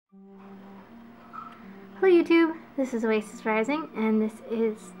Hello YouTube, this is Oasis Rising, and this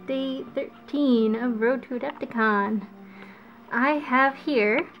is day 13 of Road to Adepticon. I have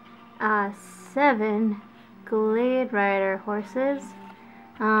here 7 Glade rider horses,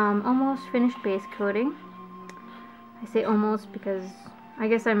 almost finished base coating. I say almost because I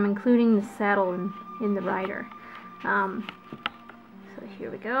guess I'm including the saddle in the rider. So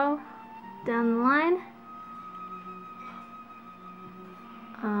here we go, down the line.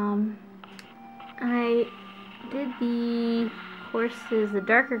 I did the horses, the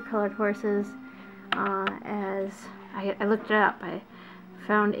darker colored horses, as I looked it up. I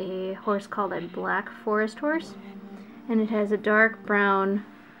found a horse called a black forest horse, and it has a dark brown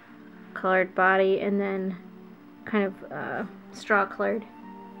colored body and then kind of straw colored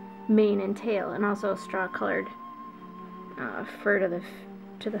mane and tail, and also straw colored fur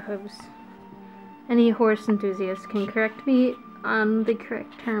to the hooves. Any horse enthusiast can correct me on the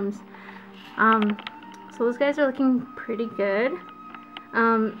correct terms. So those guys are looking pretty good.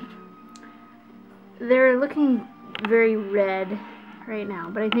 They're looking very red right now,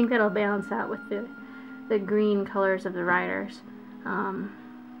 but I think that'll balance out with the green colors of the riders.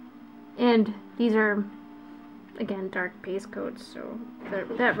 And these are, again, dark base coats, so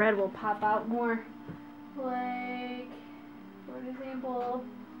that red will pop out more. Like, for example,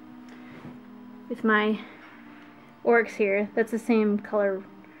 with my orcs here, that's the same color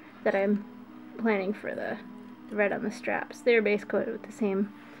that I'm planning for the red on the straps. They're base coated with the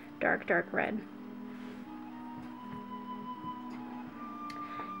same dark red.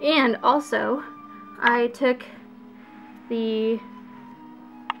 And also, I took the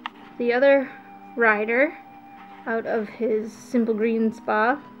other rider out of his simple green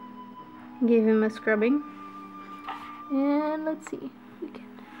spa, gave him a scrubbing, and let's see, we can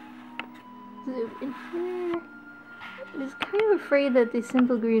zoom in here. I was kind of afraid that the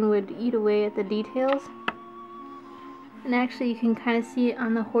simple green would eat away at the details. And actually you can kind of see it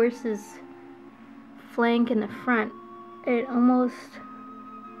on the horse's flank in the front. It almost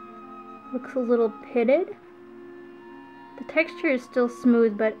looks a little pitted. The texture is still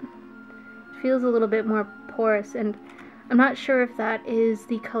smooth, but it feels a little bit more porous, and I'm not sure if that is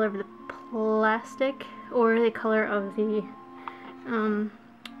the color of the plastic or the color of the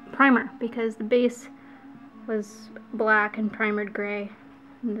primer, because the base was black and primered gray,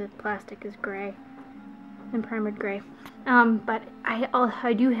 and the plastic is gray and primered gray. But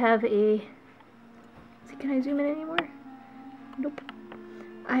I do have a, can I zoom in anymore? Nope.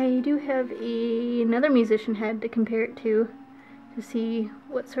 I do have another musician head to compare it to see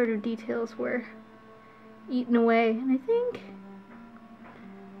what sort of details were eaten away, and I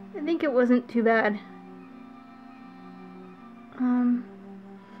think it wasn't too bad.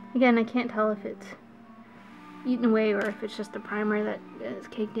 Again, I can't tell if it's eaten away or if it's just the primer that is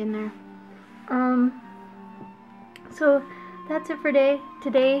caked in there. So that's it for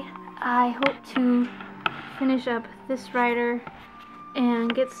today. I hope to finish up this rider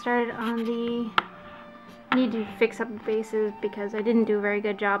and get started on the, need to fix up the bases because I didn't do a very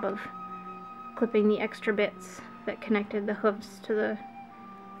good job of clipping the extra bits that connected the hooves to the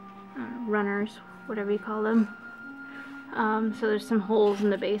runners, whatever you call them. So there's some holes in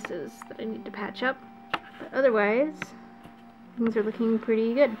the bases that I need to patch up. But otherwise, things are looking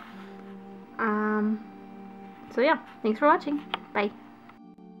pretty good. So yeah, thanks for watching. Bye.